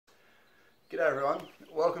G'day everyone,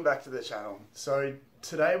 welcome back to the channel. So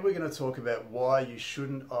today we're going to talk about why you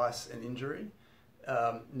shouldn't ice an injury.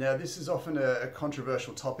 Now this is often a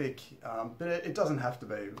controversial topic, but it doesn't have to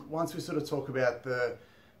be. Once we sort of talk about the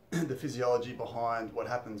physiology behind what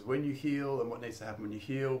happens when you heal and what needs to happen when you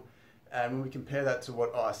heal, and when we compare that to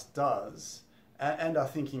what ice does, and our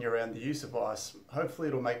thinking around the use of ice, hopefully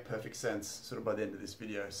it'll make perfect sense sort of by the end of this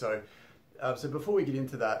video. So before we get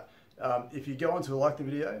into that, if you go on to like the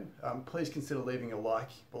video, please consider leaving a like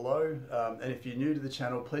below, and if you're new to the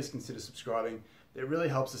channel, please consider subscribing. It really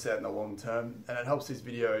helps us out in the long term, and it helps these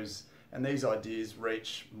videos and these ideas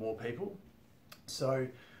reach more people. So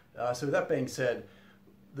with that being said,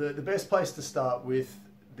 the best place to start with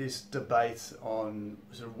this debate on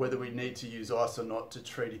sort of whether we need to use ice or not to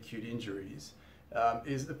treat acute injuries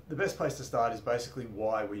is the best place to start is basically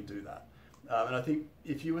why we do that. And I think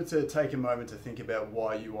if you were to take a moment to think about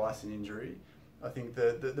why you ice an injury, I think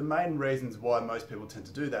the main reasons why most people tend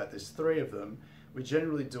to do that, there's three of them. We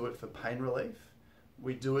generally do it for pain relief,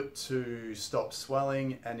 we do it to stop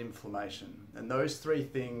swelling and inflammation. And those three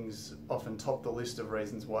things often top the list of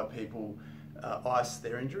reasons why people ice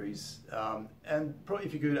their injuries. And probably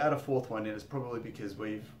if you could add a fourth one in, it's probably because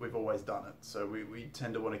we've always done it. So we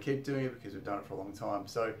tend to want to keep doing it because we've done it for a long time.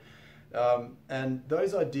 So and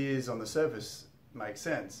those ideas on the surface make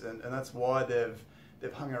sense, and that's why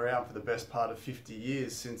they've hung around for the best part of 50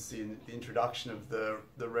 years since the introduction of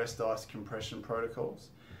the rest ice compression protocols.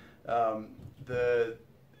 They've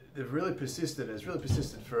really persisted, and it's really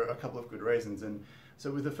persisted for a couple of good reasons. And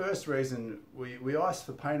so with the first reason, we ice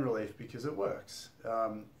for pain relief because it works.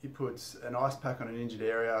 You put an ice pack on an injured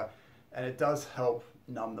area and it does help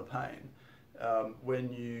numb the pain.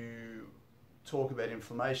 When you talk about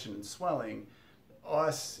inflammation and swelling,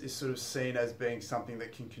 ice is sort of seen as being something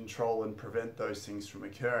that can control and prevent those things from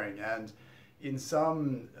occurring, and in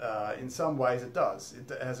some ways it does.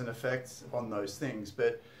 It has an effect on those things,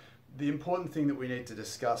 but the important thing that we need to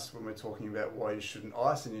discuss when we're talking about why you shouldn't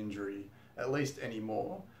ice an injury, at least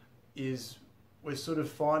anymore, is we're sort of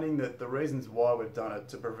finding that the reasons why we've done it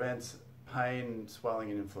to prevent pain,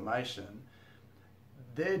 swelling and inflammation,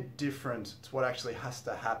 they're different to what actually has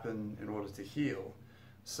to happen in order to heal.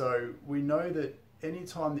 So we know that any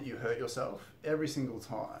time that you hurt yourself, every single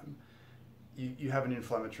time, you have an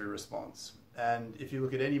inflammatory response. And if you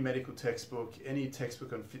look at any medical textbook, any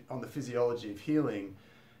textbook on the physiology of healing,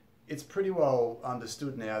 it's pretty well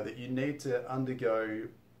understood now that you need to undergo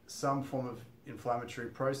some form of inflammatory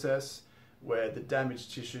process where the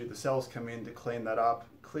damaged tissue, the cells come in to clean that up,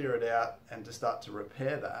 clear it out, and to start to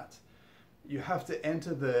repair that. You have to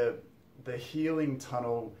enter the healing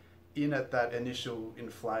tunnel in at that initial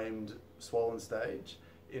inflamed, swollen stage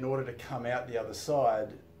in order to come out the other side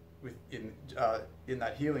in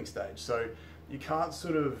that healing stage. So you can't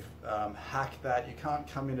sort of hack that. You can't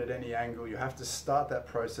come in at any angle. You have to start that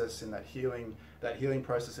process in that healing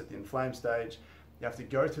process at the inflamed stage. You have to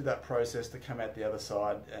go through that process to come out the other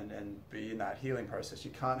side and be in that healing process.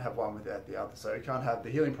 You can't have one without the other. So you can't have the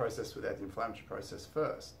healing process without the inflammatory process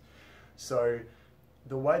first. So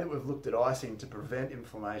the way that we've looked at icing to prevent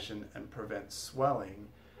inflammation and prevent swelling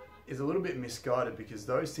is a little bit misguided, because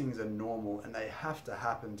those things are normal and they have to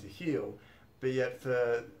happen to heal. But yet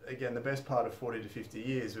for, again, the best part of 40 to 50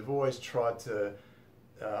 years, we've always tried to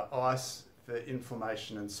ice for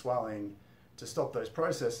inflammation and swelling to stop those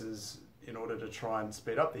processes in order to try and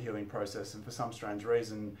speed up the healing process. And for some strange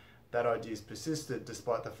reason, that idea has persisted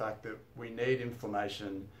despite the fact that we need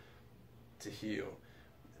inflammation to heal.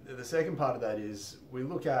 The second part of that is we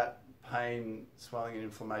look at pain, swelling and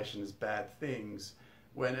inflammation as bad things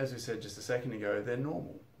when, as we said just a second ago, they're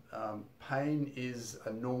normal. Pain is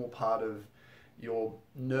a normal part of your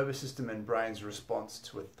nervous system and brain's response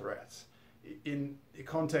to a threat. In the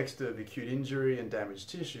context of acute injury and damaged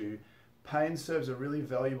tissue, pain serves a really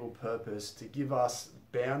valuable purpose to give us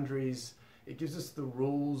boundaries. It gives us the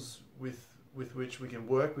rules with which we can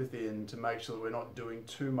work within to make sure that we're not doing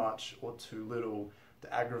too much or too little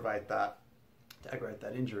to aggravate that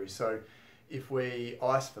injury. So if we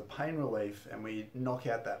ice for pain relief and we knock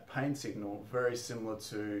out that pain signal, very similar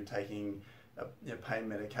to taking pain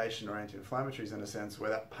medication or anti-inflammatories in a sense, where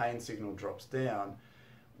that pain signal drops down,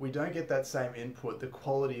 we don't get that same input, the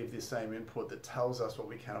quality of the same input that tells us what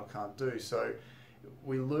we can or can't do. So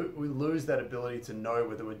we lose that ability to know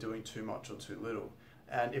whether we're doing too much or too little.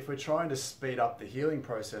 And if we're trying to speed up the healing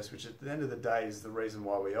process, which at the end of the day is the reason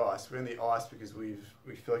why we ice, we only ice because we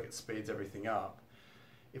feel like it speeds everything up.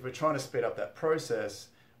 If we're trying to speed up that process,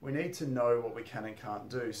 we need to know what we can and can't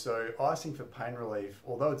do. So icing for pain relief,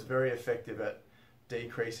 although it's very effective at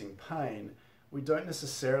decreasing pain, we don't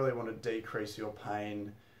necessarily want to decrease your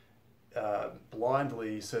pain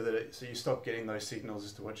blindly so so you stop getting those signals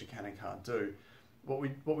as to what you can and can't do. What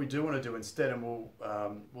we do want to do instead, and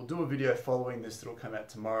we'll do a video following this that'll come out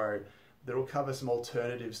tomorrow, that'll cover some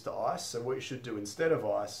alternatives to ice. So what you should do instead of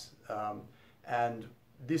ice, and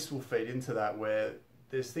this will feed into that, where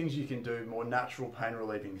there's things you can do, more natural pain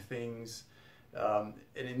relieving things. And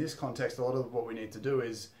in this context, a lot of what we need to do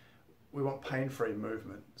is we want pain-free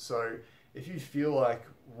movement. So if you feel like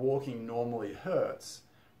walking normally hurts,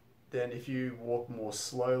 then if you walk more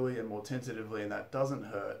slowly and more tentatively and that doesn't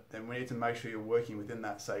hurt, then we need to make sure you're working within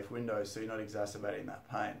that safe window so you're not exacerbating that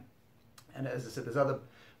pain. And as I said, there's other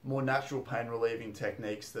more natural pain relieving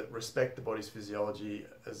techniques that respect the body's physiology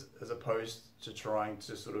as opposed to trying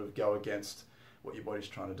to sort of go against what your body's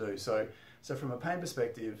trying to do. So from a pain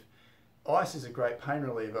perspective, ice is a great pain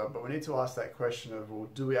reliever, but we need to ask that question of, well,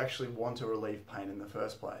 do we actually want to relieve pain in the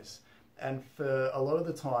first place? And for a lot of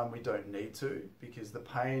the time, we don't need to, because the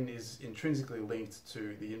pain is intrinsically linked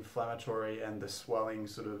to the inflammatory and the swelling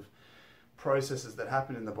sort of processes that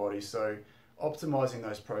happen in the body. So optimizing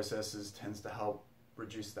those processes tends to help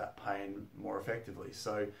reduce that pain more effectively.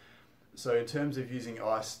 So in terms of using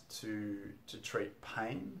ice to treat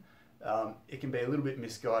pain, it can be a little bit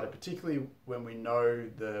misguided, particularly when we know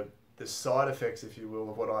the side effects, if you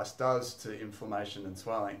will, of what ice does to inflammation and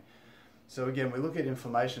swelling. So again, we look at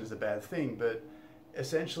inflammation as a bad thing, but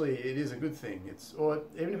essentially it is a good thing. Or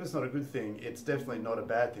even if it's not a good thing, it's definitely not a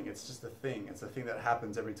bad thing. It's just a thing. It's a thing that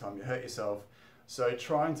happens every time you hurt yourself. So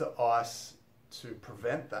trying to ice to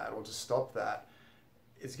prevent that or to stop that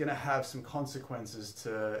is going to have some consequences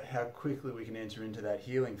to how quickly we can enter into that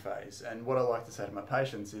healing phase. And what I like to say to my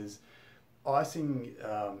patients is, icing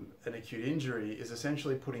an acute injury is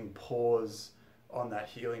essentially putting pause on that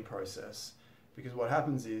healing process, because what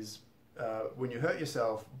happens is when you hurt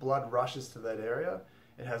yourself, blood rushes to that area.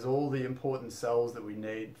 It has all the important cells that we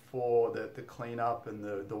need for the cleanup and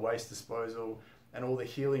the waste disposal, and all the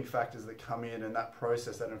healing factors that come in, and that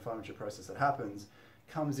process, that inflammatory process that happens,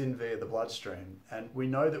 comes in via the bloodstream. And we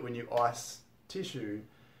know that when you ice tissue,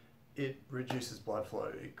 it reduces blood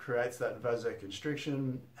flow. It creates that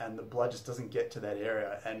vasoconstriction, and the blood just doesn't get to that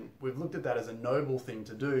area. And we've looked at that as a noble thing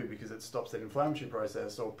to do because it stops that inflammatory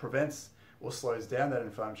process, or prevents or slows down that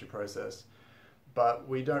inflammatory process. But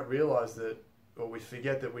we don't realize that, or we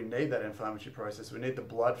forget that we need that inflammatory process. We need the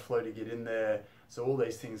blood flow to get in there so all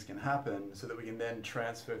these things can happen, so that we can then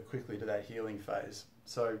transfer quickly to that healing phase.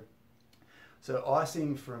 So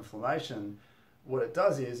icing for inflammation, what it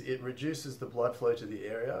does is it reduces the blood flow to the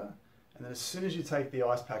area, and then as soon as you take the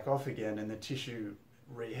ice pack off again and the tissue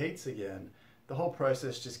reheats again, the whole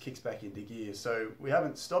process just kicks back into gear. So we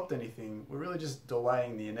haven't stopped anything, we're really just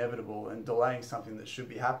delaying the inevitable and delaying something that should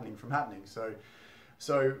be happening from happening. So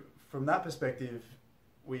from that perspective,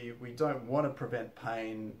 we don't want to prevent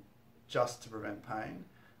pain just to prevent pain.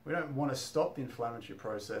 We don't want to stop the inflammatory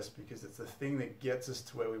process, because it's the thing that gets us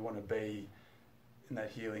to where we want to be in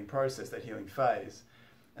that healing process, that healing phase.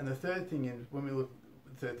 And the third thing is when we look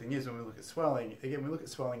at swelling, again, we look at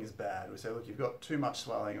swelling as bad. We say, look, you've got too much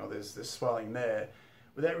swelling, or there's swelling there,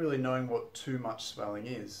 without really knowing what too much swelling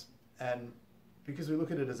is. And because we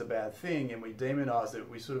look at it as a bad thing and we demonize it,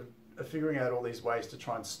 we sort of are figuring out all these ways to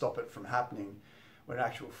try and stop it from happening, when in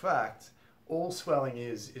actual fact, all swelling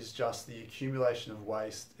is just the accumulation of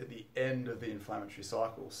waste at the end of the inflammatory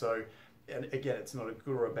cycle. So, and again, it's not a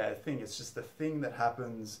good or a bad thing, it's just the thing that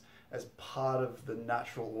happens as part of the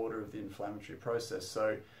natural order of the inflammatory process.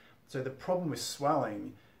 So the problem with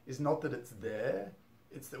swelling is not that it's there,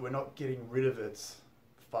 it's that we're not getting rid of it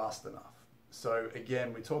fast enough. So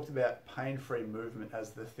again, we talked about pain-free movement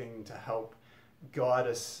as the thing to help guide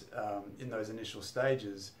us in those initial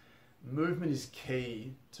stages. Movement is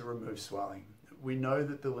key to remove swelling. We know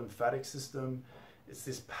that the lymphatic system, it's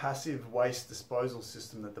this passive waste disposal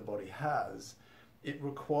system that the body has. It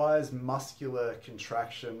requires muscular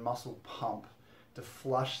contraction, muscle pump to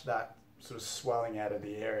flush that sort of swelling out of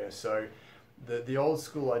the area. So the old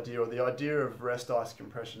school idea, or the idea of rest, ice,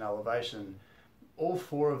 compression, elevation, all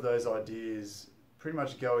four of those ideas pretty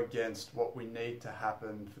much go against what we need to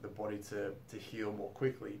happen for the body to heal more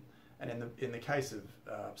quickly. And in the case of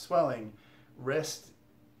swelling, rest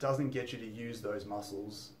doesn't get you to use those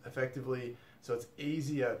muscles effectively, so it's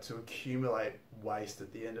easier to accumulate waste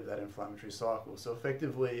at the end of that inflammatory cycle. So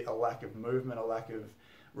effectively, a lack of movement, a lack of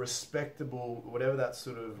respectable, whatever that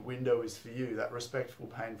sort of window is for you, that respectful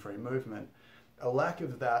pain-free movement, a lack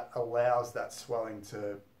of that allows that swelling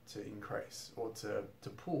to increase, or to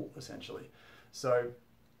pull, essentially. So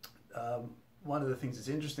one of the things that's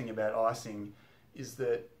interesting about icing is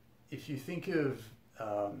that if you think of,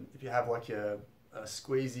 if you have like a a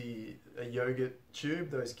squeezy, a yogurt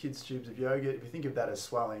tube, those kids' tubes of yogurt, if you think of that as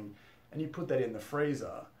swelling, and you put that in the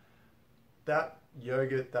freezer, that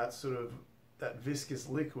yogurt, that viscous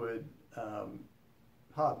liquid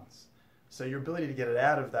hardens. So your ability to get it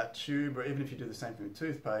out of that tube, or even if you do the same thing with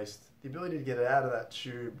toothpaste, the ability to get it out of that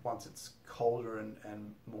tube once it's colder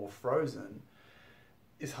and more frozen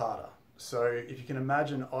is harder. So if you can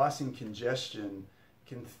imagine icing congestion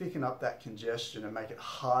can thicken up that congestion and make it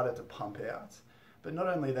harder to pump out. But not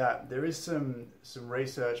only that, there is some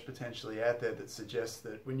research potentially out there that suggests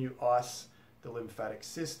that when you ice the lymphatic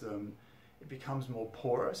system, it becomes more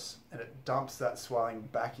porous and it dumps that swelling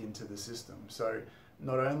back into the system. So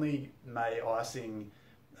not only may icing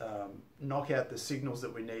knock out the signals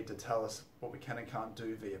that we need to tell us what we can and can't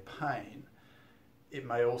do via pain, it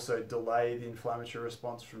may also delay the inflammatory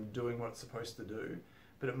response from doing what it's supposed to do,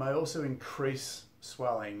 but it may also increase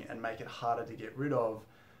swelling and make it harder to get rid of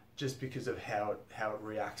just because of how it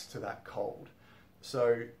reacts to that cold.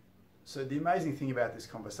 So the amazing thing about this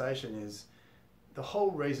conversation is the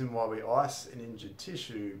whole reason why we ice an injured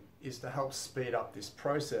tissue is to help speed up this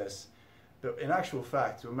process, but in actual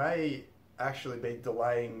fact, we may actually be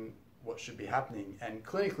delaying what should be happening. And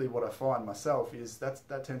clinically, what I find myself is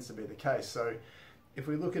that tends to be the case. So if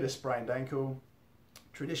we look at a sprained ankle,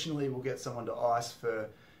 traditionally we'll get someone to ice for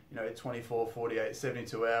 24, 48,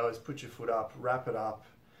 72 hours, put your foot up, wrap it up,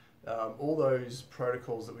 all those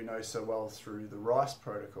protocols that we know so well through the R.I.C.E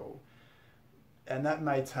protocol. And that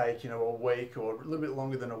may take a week or a little bit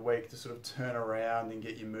longer than a week to sort of turn around and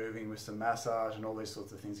get you moving with some massage and all these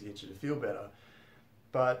sorts of things to get you to feel better.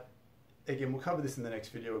 But again, we'll cover this in the next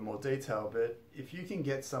video in more detail, but if you can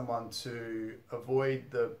get someone to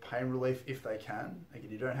avoid the pain relief if they can,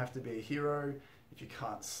 again, you don't have to be a hero. If you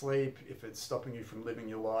can't sleep, if it's stopping you from living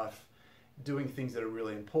your life, doing things that are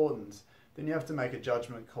really important, then you have to make a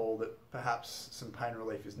judgment call that perhaps some pain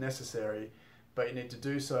relief is necessary, but you need to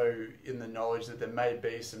do so in the knowledge that there may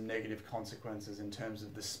be some negative consequences in terms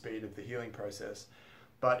of the speed of the healing process.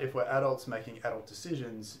 But if we're adults making adult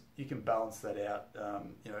decisions, you can balance that out,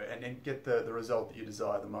 and get the result that you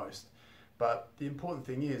desire the most. But the important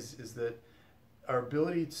thing is that our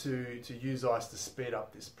ability to use ice to speed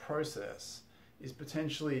up this process is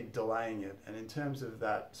potentially delaying it. And in terms of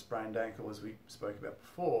that sprained ankle, as we spoke about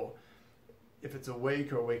before, if it's a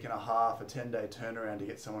week or a week and a half, a 10-day turnaround to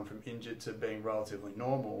get someone from injured to being relatively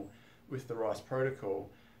normal with the R.I.C.E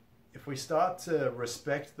protocol, if we start to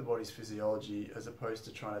respect the body's physiology as opposed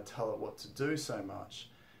to trying to tell it what to do so much,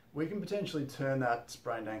 we can potentially turn that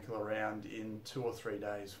sprained ankle around in 2 or 3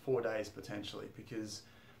 days, 4 days potentially, because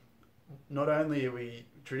not only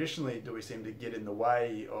traditionally do we seem to get in the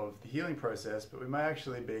way of the healing process, but we may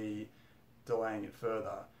actually be delaying it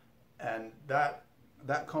further. And that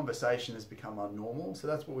conversation has become our normal. So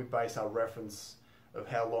that's what we base our reference of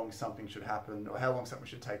how long something should happen or how long something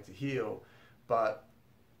should take to heal. But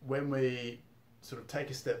when we sort of take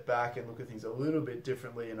a step back and look at things a little bit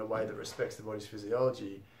differently in a way that respects the body's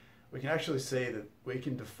physiology, we can actually see that we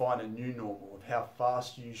can define a new normal of how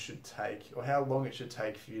fast you should take or how long it should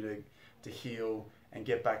take for you to heal and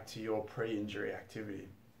get back to your pre-injury activity.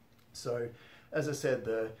 So as I said,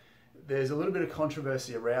 there's a little bit of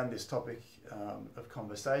controversy around this topic of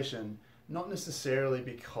conversation, not necessarily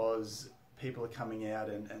because people are coming out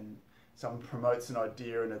and someone promotes an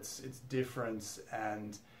idea and it's different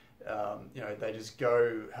and they just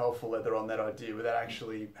go hell for leather on that idea without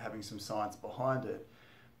actually having some science behind it.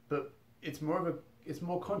 But it's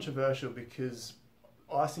more controversial because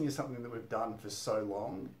icing is something that we've done for so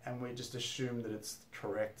long and we just assume that it's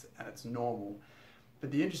correct and it's normal.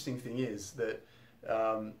 But the interesting thing is that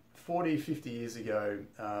 40, 50 years ago,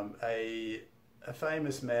 a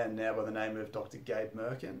famous man now by the name of Dr. Gabe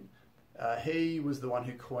Merkin, he was the one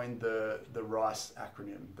who coined the R.I.C.E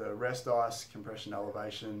acronym, the rest, ice, compression,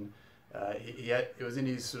 elevation. It was in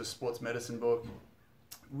his sort of sports medicine book,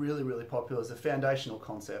 really, really popular. It's a foundational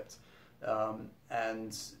concept.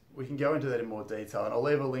 And we can go into that in more detail. And I'll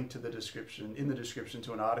leave a link to in the description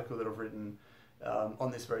to an article that I've written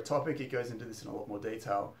on this very topic. It goes into this in a lot more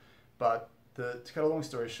detail. But to cut a long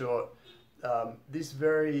story short, this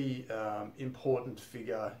very important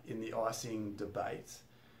figure in the icing debate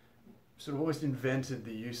sort of almost invented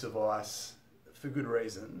the use of ice for good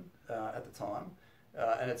reason at the time.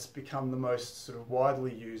 And it's become the most sort of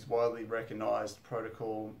widely used, widely recognised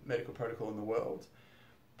medical protocol in the world.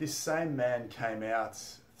 This same man came out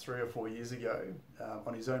 3 or 4 years ago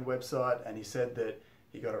on his own website and he said that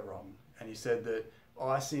he got it wrong. And he said that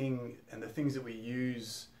icing and the things that we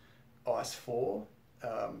use ice for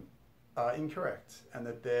are incorrect and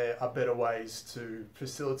that there are better ways to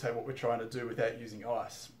facilitate what we're trying to do without using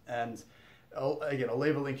ice. And I'll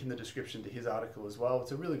leave a link in the description to his article as well.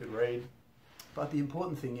 It's a really good read. But the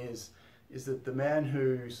important thing is that the man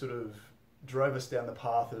who sort of drove us down the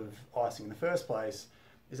path of icing in the first place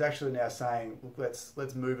is actually now saying, look,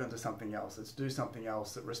 let's move into something else. Let's do something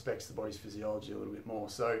else that respects the body's physiology a little bit more.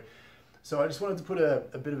 So I just wanted to put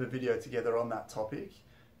a bit of a video together on that topic,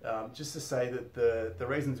 just to say that the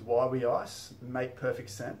reasons why we ice make perfect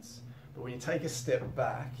sense. But when you take a step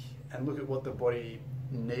back and look at what the body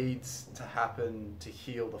needs to happen to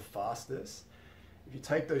heal the fastest, if you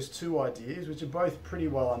take those two ideas, which are both pretty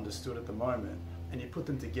well understood at the moment, and you put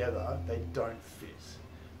them together, they don't fit.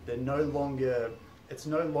 It's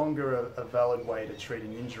no longer a valid way to treat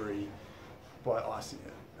an injury by icing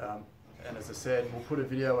it. And as I said, we'll put a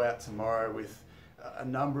video out tomorrow with a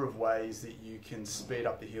number of ways that you can speed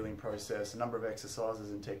up the healing process, a number of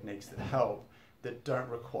exercises and techniques that help, that don't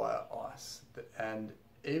require ice. And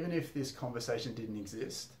even if this conversation didn't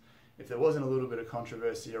exist, if there wasn't a little bit of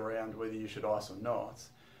controversy around whether you should ice or not,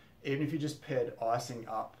 even if you just paired icing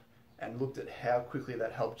up and looked at how quickly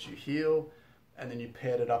that helped you heal, and then you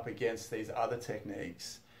paired it up against these other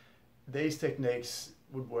techniques, these techniques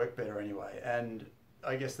would work better anyway. And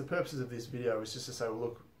I guess the purposes of this video is just to say, well,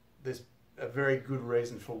 look, there's a very good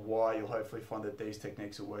reason for why you'll hopefully find that these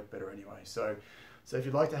techniques will work better anyway. So if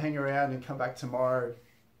you'd like to hang around and come back tomorrow,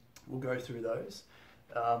 we'll go through those.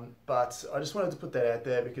 But I just wanted to put that out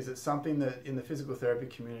there because it's something that in the physical therapy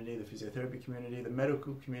community, the physiotherapy community, the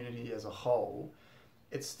medical community as a whole,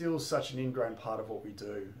 it's still such an ingrained part of what we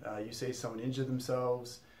do. You see someone injure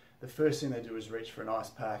themselves, the first thing they do is reach for an ice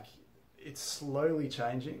pack. It's slowly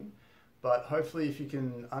changing, but hopefully if you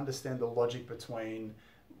can understand the logic between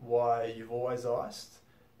why you've always iced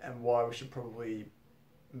and why we should probably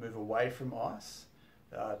move away from ice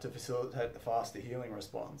to facilitate the faster healing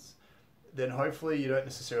response, then hopefully you don't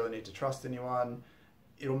necessarily need to trust anyone.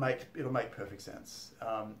 It'll make perfect sense.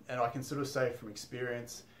 And I can sort of say from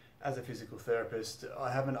experience, as a physical therapist,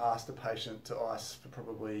 I haven't asked a patient to ice for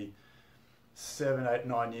probably 7, 8,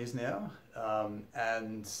 9 years now.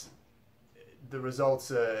 And the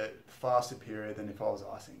results are far superior than if I was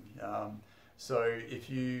icing. So if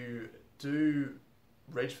you do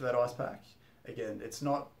reach for that ice pack, again, it's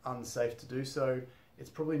not unsafe to do so.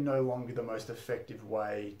 It's probably no longer the most effective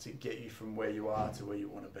way to get you from where you are to where you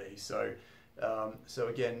want to be. So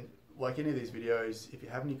again, like any of these videos, if you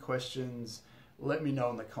have any questions, let me know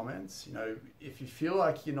in the comments. You know, if you feel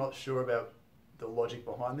like you're not sure about the logic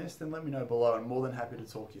behind this, then let me know below. I'm more than happy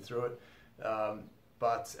to talk you through it.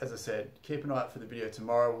 But as I said, keep an eye out for the video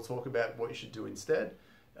tomorrow. We'll talk about what you should do instead.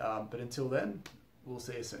 But until then, we'll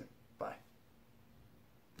see you soon.